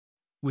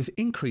With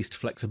increased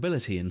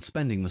flexibility in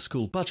spending the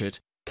school budget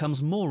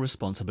comes more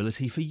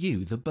responsibility for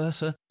you, the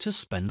bursar, to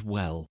spend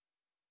well.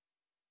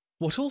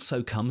 What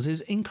also comes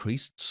is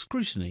increased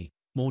scrutiny,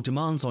 more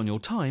demands on your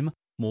time,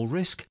 more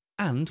risk,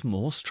 and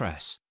more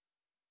stress.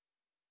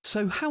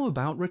 So how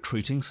about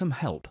recruiting some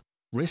help,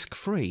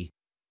 risk-free?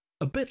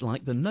 A bit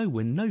like the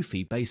no-win,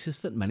 no-fee basis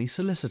that many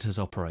solicitors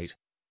operate.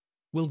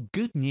 Well,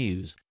 good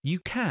news, you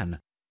can.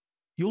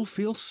 You'll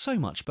feel so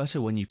much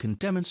better when you can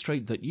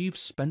demonstrate that you've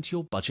spent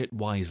your budget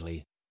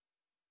wisely.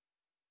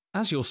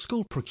 As your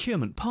school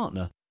procurement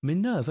partner,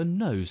 Minerva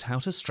knows how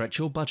to stretch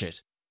your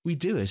budget. We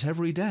do it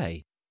every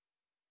day.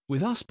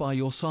 With us by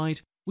your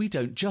side, we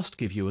don't just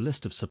give you a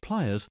list of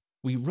suppliers,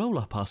 we roll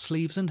up our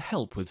sleeves and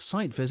help with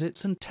site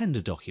visits and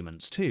tender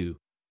documents too.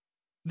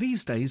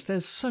 These days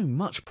there's so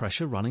much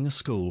pressure running a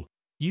school.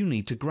 You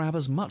need to grab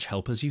as much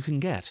help as you can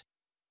get.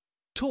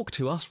 Talk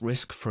to us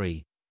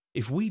risk-free.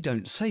 If we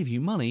don't save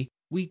you money,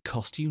 we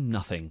cost you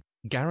nothing.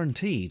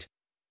 Guaranteed.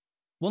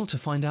 Want to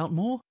find out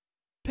more?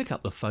 Pick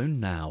up the phone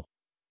now.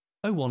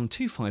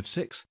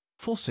 01256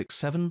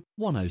 467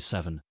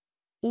 107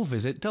 or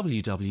visit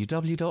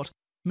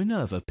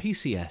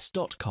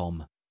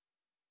www.minervapcs.com.